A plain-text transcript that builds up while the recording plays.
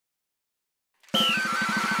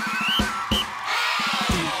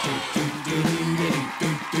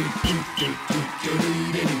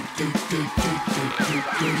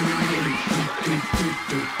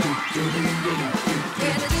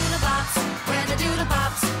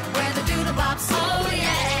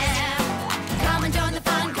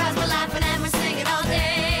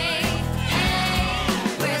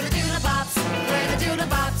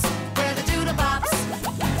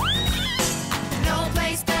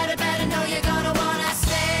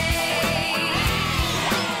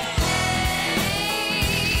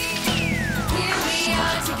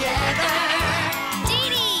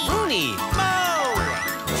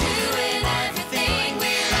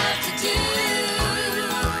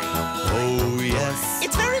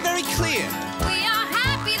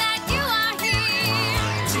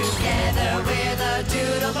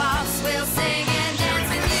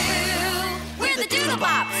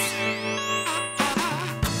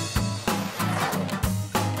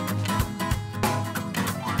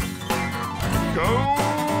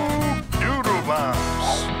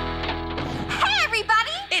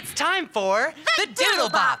for the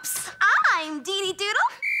Doodlebops. I'm Dee Dee Doodle.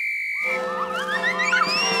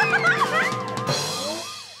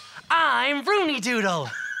 I'm Rooney Doodle.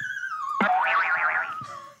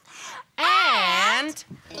 And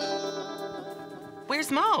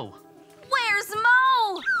where's Mo? Where's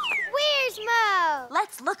Mo? Where's Mo?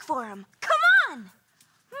 Let's look for him. Come on.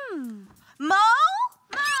 Mo?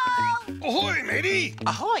 Mo? Ahoy, matey!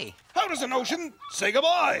 Ahoy. How does an ocean say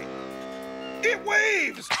goodbye? It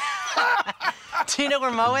waves! Do you know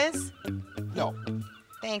where Mo is? No.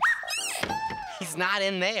 Thanks. He's not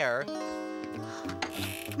in there.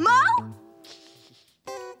 Mo?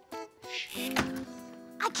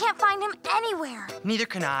 I can't find him anywhere. Neither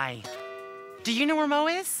can I. Do you know where Mo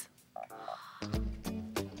is?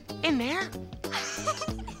 In there?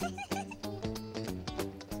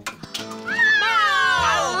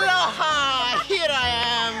 Aloha! Here I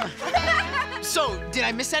am. So, did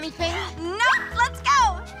I miss anything? Nope, let's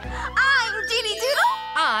go. I'm Dee Dee Doodle.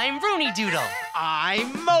 I'm Rooney Doodle.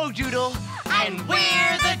 I'm Mo Doodle. And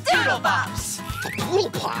we're the Doodlebops. The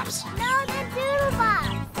Doodlepops? No, the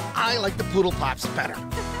Doodlebops. I like the Doodlepops better.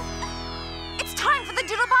 It's time for the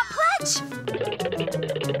Doodlebop Pledge.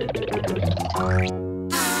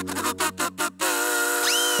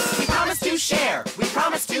 We promise to share. We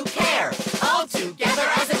promise to care. All together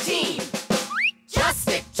as a team. Just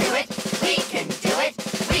stick to it. We can do it.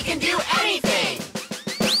 We can do anything.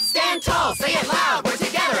 Stand tall. Say it loud. We're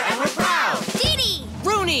together and we're proud. Dee Dee.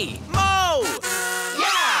 Rooney. Mo.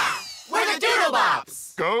 Yeah. We're the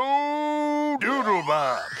Doodlebops. Go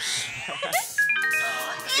Doodlebops!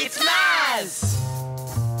 It's Naz.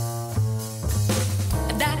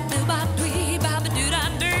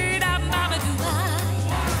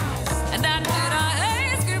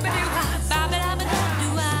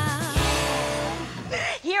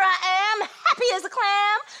 Here I am, happy as a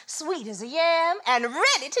clam, sweet as a yam, and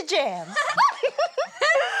ready to jam.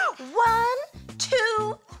 1,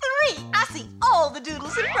 2, 3. I see all the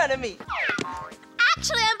doodles in front of me.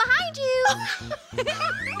 Actually, I'm behind you.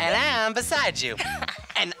 And I'm beside you.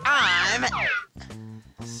 And I'm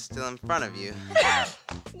still in front of you.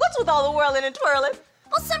 What's with all the whirling and twirling?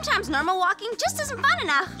 Well, sometimes normal walking just isn't fun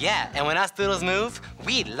enough. Yeah, and when us Doodles move,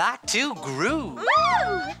 we like to groove.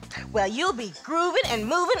 Woo! Well, you'll be grooving and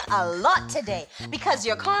moving a lot today because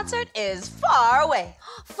your concert is far away.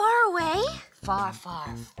 Far away? Far, far,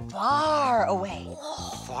 far away.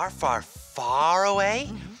 Far, far, far away?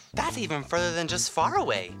 That's even further than just far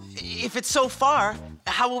away. If it's so far,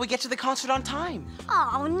 how will we get to the concert on time?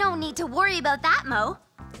 Oh, no need to worry about that, Mo.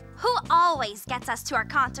 Who always gets us to our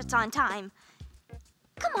concerts on time?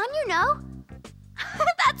 Come on, you know.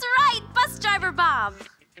 That's right, bus driver Bob.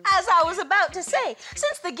 As I was about to say,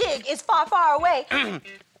 since the gig is far, far away.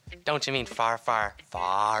 Don't you mean far, far,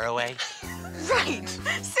 far away? Right.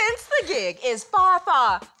 Since the gig is far,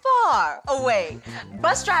 far, far away,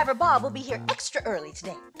 bus driver Bob will be here extra early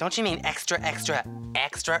today. Don't you mean extra, extra,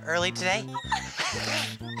 extra early today?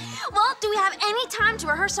 Well, do we have any time to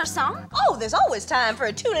rehearse our song? Oh, there's always time for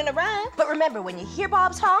a tune and a rhyme. But remember, when you hear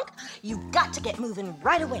Bob's honk, you've got to get moving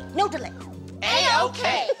right away. No delay.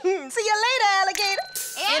 A-okay. See you later, alligator.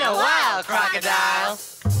 In a while, crocodile.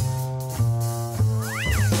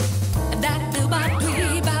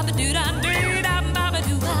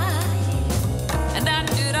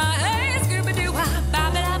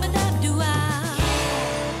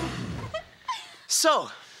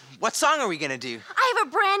 So, what song are we gonna do? I have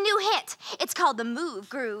a brand new hit. It's called the Move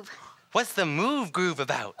Groove. What's the Move Groove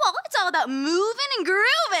about? Well, it's all about moving and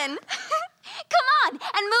grooving. Come on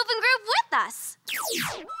and move and groove with us.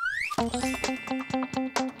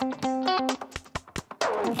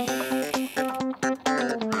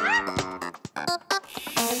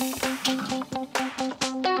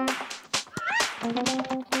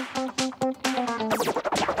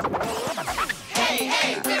 Hey,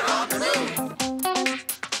 hey, we're on the move.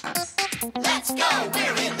 Let's go,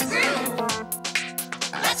 we're in the groove.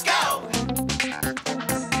 Let's go.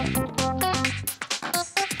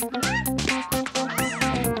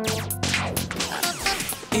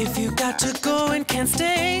 If you got to go and can't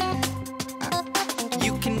stay,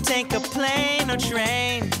 you can take a plane or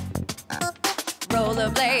train.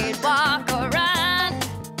 Rollerblade, walk or run.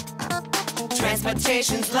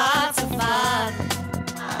 Transportation's lots of fun.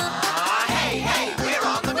 Hey, hey, we're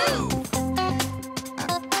on the move.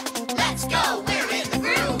 Let's go, we're in the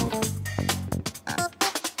groove.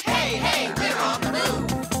 Hey, hey, we're on the move.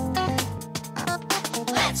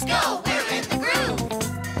 Let's go, we're in the groove.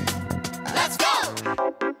 Let's go.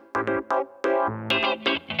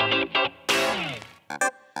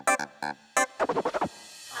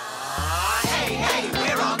 Hey, hey,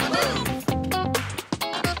 we're on the move.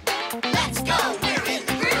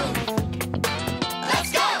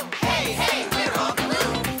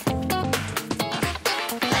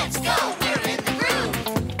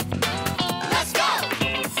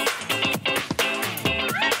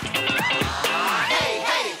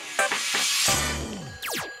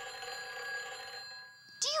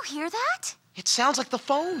 hear that? It sounds like the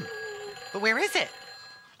phone. But where is it?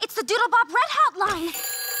 It's the Doodlebop Red Hotline.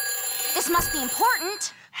 This must be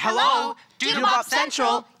important. Hello? Doodlebop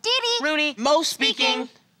Central. Dee Dee. Rooney. Mo speaking.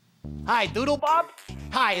 Hi, Doodlebops.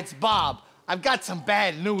 Hi, it's Bob. I've got some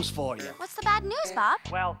bad news for you. What's the bad news, Bob?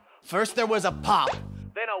 Well, first there was a pop,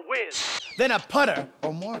 Then a whiz. then a putter,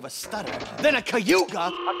 or more of a stutter, then a cayuga,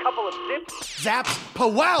 A couple of zips. zaps,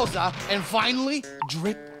 pawowza, and finally,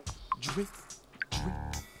 drip, drip, drip,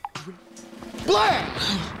 drip. Blam!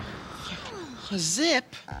 A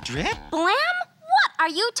zip? Drip? Blam? What are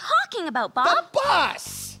you talking about, Bob? The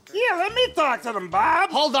bus! Yeah, let me talk to them, Bob.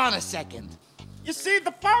 Hold on a second. You see,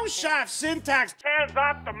 the phone shop syntax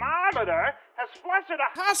transoptimometer has flustered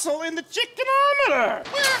a hustle in the chickenometer.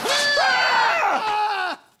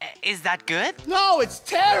 Ah! Is that good? No, it's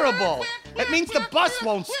terrible. It means the bus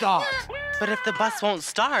won't start. But if the bus won't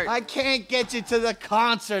start... I can't get you to the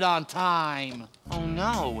concert on time. Oh,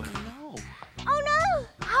 no. Oh, no.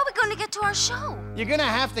 How are we going to get to our show? You're gonna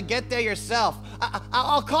have to get there yourself.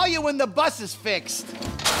 I'll call you when the bus is fixed.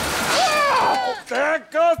 There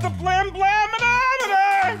goes the blam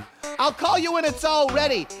blaminometer. I'll call you when it's all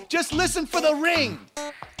ready. Just listen for the ring.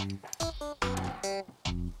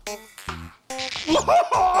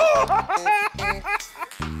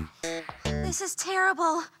 This is terrible.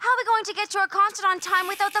 How are we going to get to our concert on time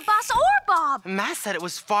without the bus or Bob? Matt said it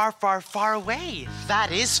was far, far, far away.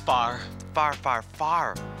 That is far. Far, far,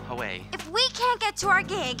 far away. If we can't get to our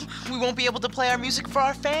gig, We won't be able to play our music for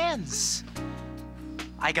our fans.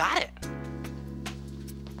 I got it.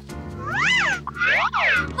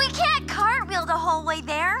 we can't cartwheel the whole way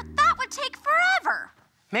there. That would take forever.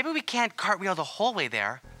 Maybe we can't cartwheel the whole way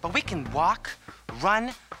there, but we can walk,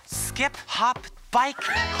 run, skip, hop, bike,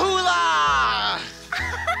 hula!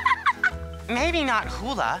 Maybe not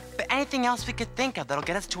hula, but anything else we could think of that'll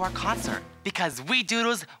get us to our concert. Because we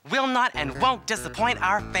Doodles will not and won't disappoint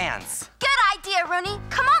our fans. Good idea, Rooney.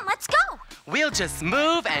 Come on, let's go. We'll just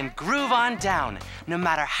move and groove on down, no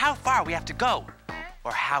matter how far we have to go,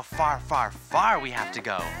 or how far, far, far we have to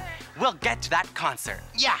go. We'll get to that concert.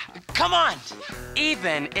 Yeah, come on!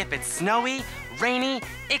 Even if it's snowy, rainy,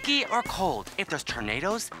 icky, or cold, if there's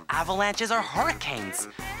tornadoes, avalanches, or hurricanes,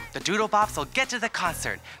 the Doodlebops will get to the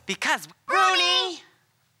concert because... Rooney!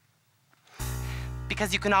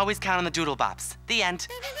 Because you can always count on the Doodlebops. The end.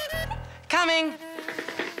 Coming!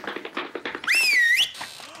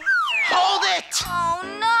 Hold it! Oh,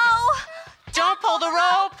 no. Don't pull the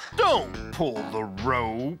rope! Don't pull the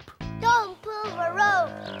rope. Don't pull the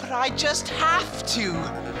rope. But I just have to.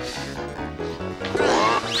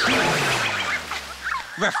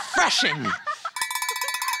 Refreshing!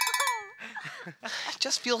 It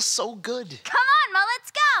just feels so good. Come on, Mo,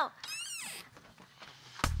 let's go.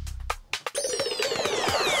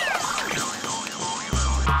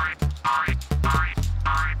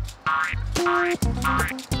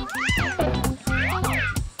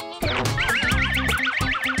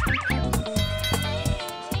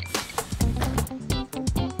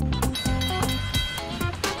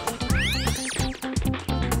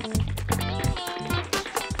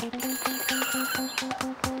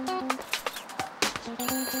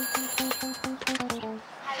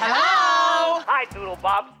 Hello? Hi,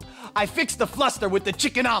 Doodlebops. I fixed the fluster with the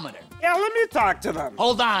chickenometer. Yeah, let me talk to them.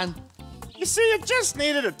 Hold on. You see, it just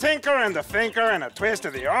needed a tinker and a finker and a twist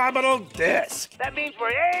of the orbital disc. That means we're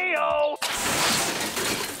A-O.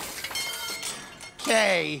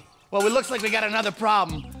 Okay. Well, it looks like we got another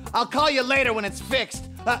problem. I'll call you later when it's fixed.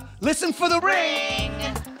 Listen for the ring.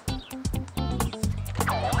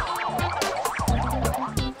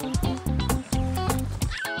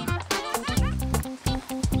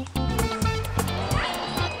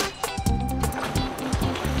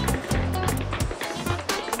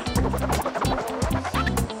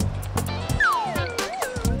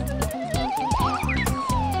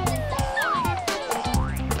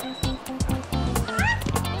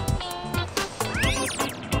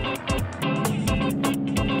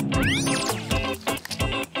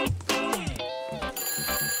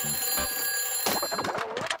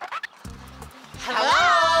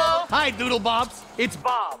 Hello? Hi, Doodlebops. It's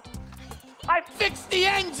Bob, I fixed the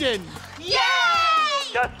engine. Yay!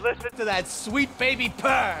 just listened To that sweet baby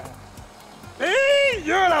purr.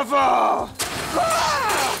 Beautiful!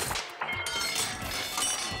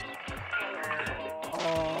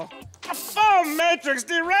 A foam matrix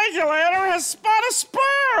deregulator has spun a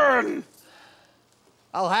spurn!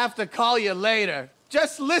 I'll have to call you later.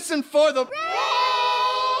 Just listen for the... Okay,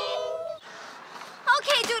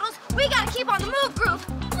 Doodles, we gotta keep on the move groove.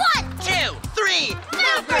 1, 2, 3,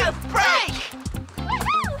 move groove, break!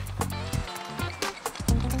 Woohoo!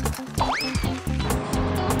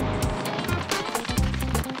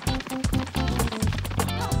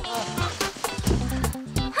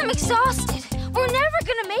 exhausted. We're never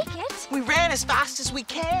gonna make it. We ran as fast as we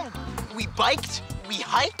can. We biked, we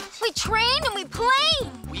hiked. We trained and we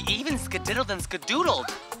planed. We even skadiddled and skadoodled.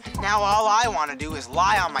 Now all I want to do is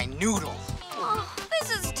lie on my noodle. Oh,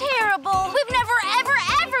 this is terrible. We've never,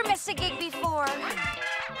 ever missed a gig before.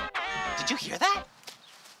 Did you hear that?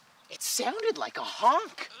 It sounded like a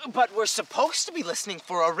honk, but we're supposed to be listening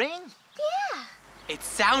for a ring. Yeah. It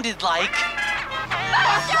sounded like...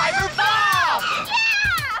 Bus Driver Bob!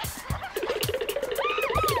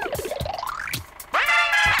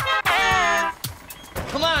 Yeah!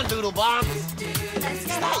 Come on, Doodlebops. Is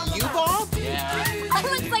that you, Bob? Yeah.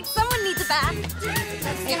 Looks like someone needs a bath.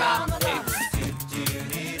 Let's get on the bus.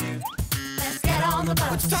 Let's get on the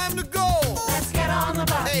bus. It's time to go. Let's get on the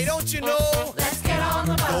bus. Hey, don't you know? Let's get on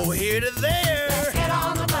the bus. Go here to there. Let's get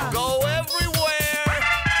on the bus. Go everywhere.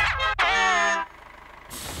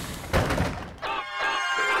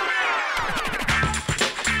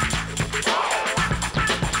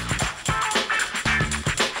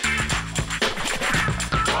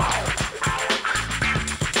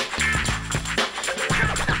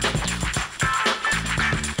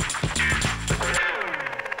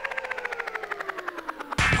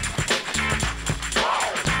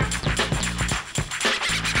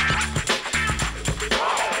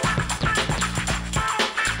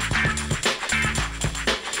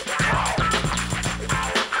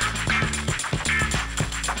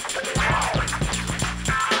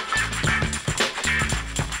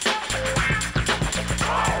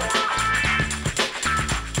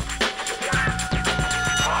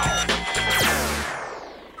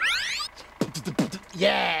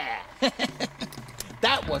 Yeah.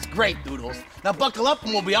 That was great, Doodles. Now buckle up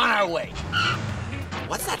and we'll be on our way.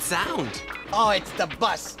 What's that sound? Oh, it's the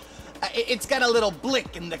bus. It's got a little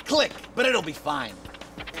blick and the click, but it'll be fine.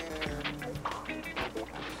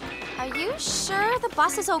 Are you sure the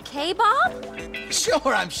bus is okay, Bob? Sure,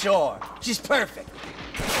 I'm sure. She's perfect.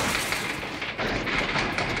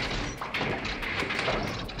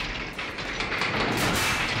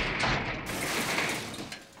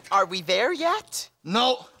 Are we there yet?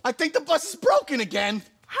 No, I think the bus is broken again.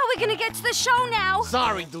 How are we gonna get to the show now?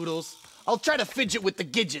 Sorry, Doodles. I'll try to fidget with the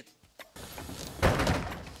gidget.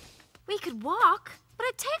 We could walk, but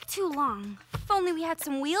it'd take too long. If only we had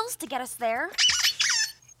some wheels to get us there.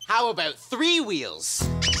 How about 3 wheels?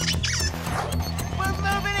 We're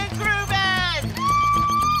moving and grooving!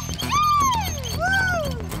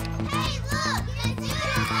 Hey, look! It's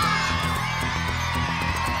Doodlebops!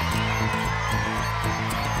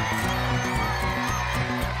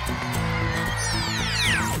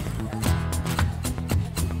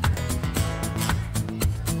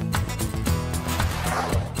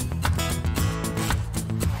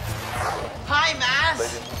 Hi, Mass!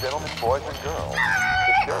 Ladies and gentlemen, boys and girls, the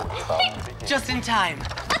show is about to begin. Just in time.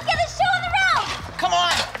 Let's get a show on the road! Come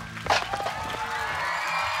on!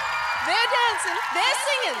 They're dancing, they're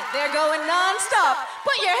singing, they're going non-stop.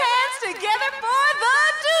 Put your hands together for the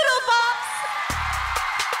Doodlebops!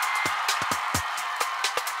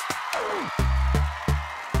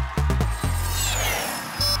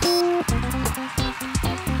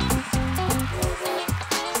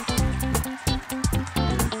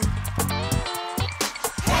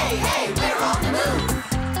 Hey, hey, we're on the move.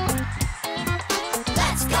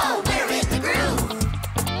 Let's go, we're in the groove.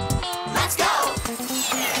 Let's go.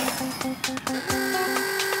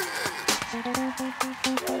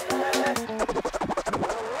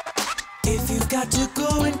 If you got to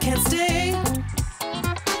go and can't stay,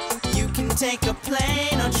 you can take a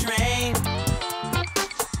plane or train.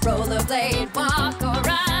 Rollerblade, walk or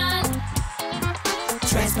run.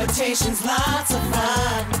 Transportation's lots of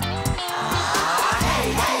fun.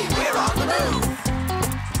 Hey, hey, we're on the move.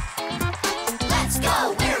 Let's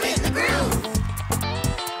go, we're in the groove.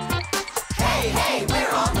 Hey, hey,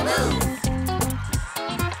 we're on the move.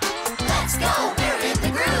 Let's go, we're in the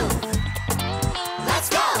groove. Let's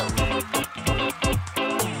go.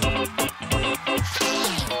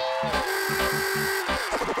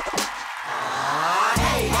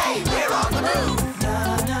 Hey, hey, we're on the move. Na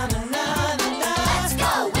na na na na na. Let's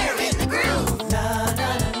go, we're in the groove. Na na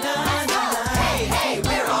na na na na. Hey, hey,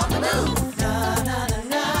 we're on the move. Na na na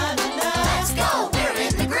na na na. Let's go, we're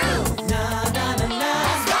in the groove. Na na na na.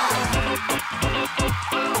 Let's go.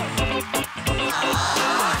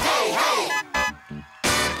 Hey, hey.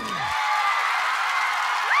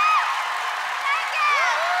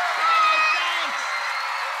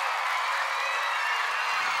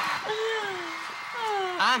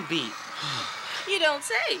 I'm beat. You don't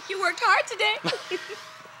say. You worked hard today.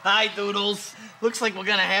 Hi, Doodles. Looks like we're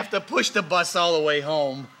gonna have to push the bus all the way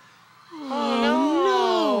home.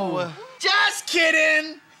 Oh, no! Just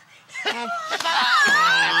kidding. My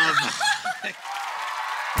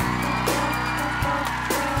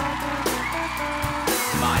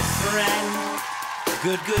friend,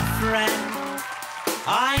 good friend,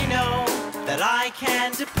 I know that I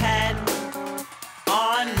can depend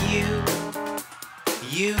on you.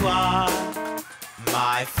 You are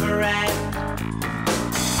my friend.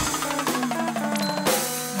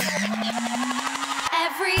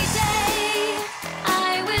 Every day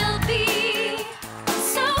I will be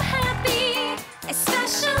so happy,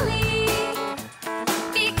 especially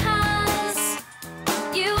because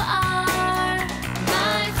you are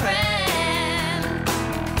my friend.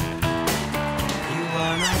 You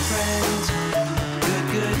are my friend,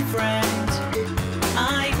 good friend.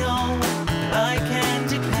 I know I can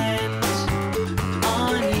depend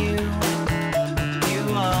on you. You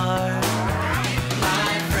are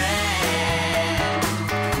my friend.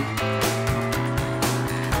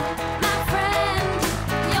 My friend,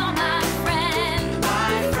 you're my friend.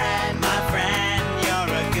 My friend,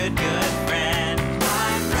 you're a good friend.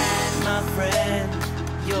 My friend,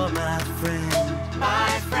 you're my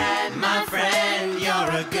friend. My friend, you're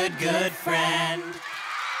a good friend.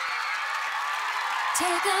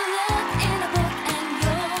 Take a look in a book and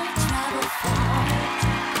you'll travel far.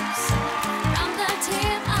 From the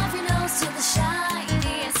tip of your nose to the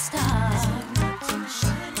shiniest star.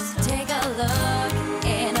 Take a look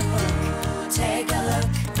in a book. Take a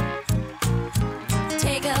look.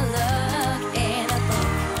 Take a look in a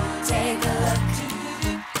book. Take a look.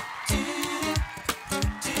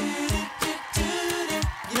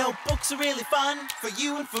 You know, books are really fun for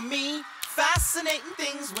you and for me. Fascinating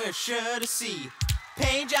things we're sure to see.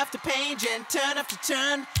 Page after page and turn after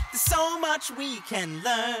turn, there's so much we can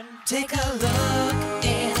learn. Take a look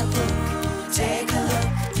in a book. Take a look.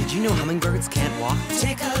 Did you know hummingbirds can't walk?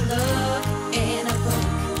 Take a look in a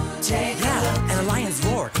book. Take a look. And a lion's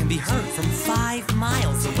roar can be heard from 5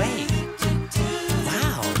 miles away.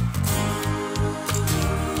 Wow.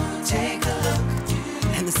 Take a look.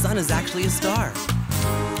 And the sun is actually a star.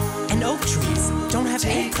 And oak trees don't have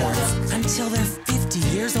acorns until they're 50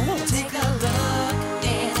 years old. Take a look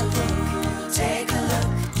in a book. Take a look.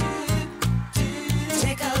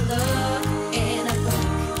 Take a look in a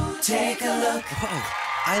book. Take a look. Whoa,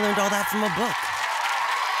 I learned all that from a book.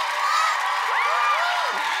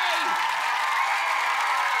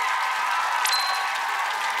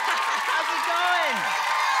 How's it going?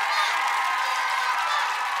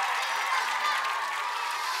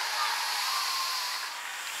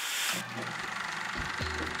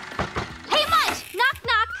 Hey, Mud! Knock,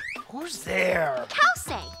 knock. Who's there?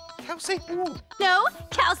 Kelsey. Kelsey? Ooh. No,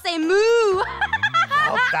 Kelsey moo.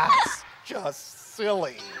 Oh, that's just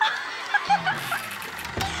silly.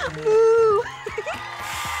 Moo.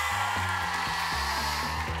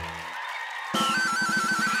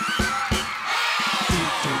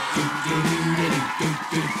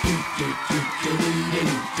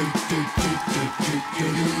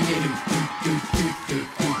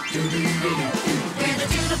 We're the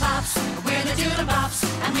Doodlebops, we're the Doodlebops,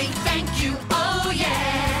 and we thank you, oh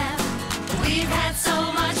yeah. We've had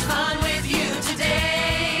so much fun with you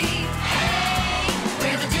today. Hey,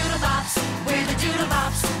 we're the Doodlebops, we're the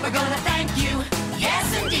Doodlebops, we're gonna thank you,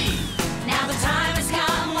 yes indeed. Now the time has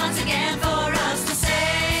come once again for us to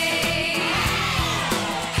say,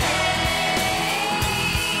 hey,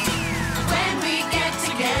 when we get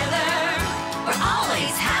together, we're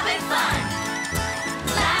always having fun.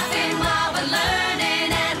 Laughing while we're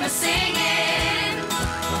learning and we're singing.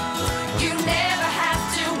 You never have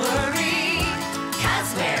to worry,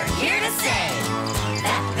 'cause we're here to say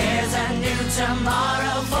that there's a new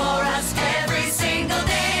tomorrow for us every single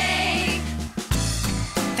day.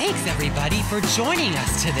 Thanks, everybody, for joining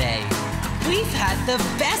us today. We've had the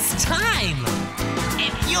best time.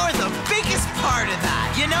 And you're the biggest part of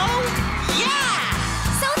that, you know? Yeah!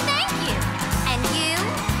 So thank you. And you.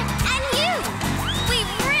 And you. We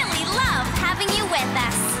really love having you with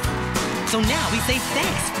us. So now we say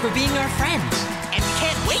thanks for being our friend. And we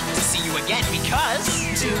can't wait to see you again because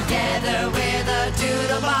Together we're the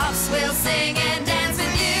Doodlebops, we'll sing and dance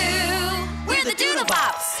with you. We're the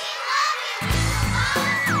Doodlebops.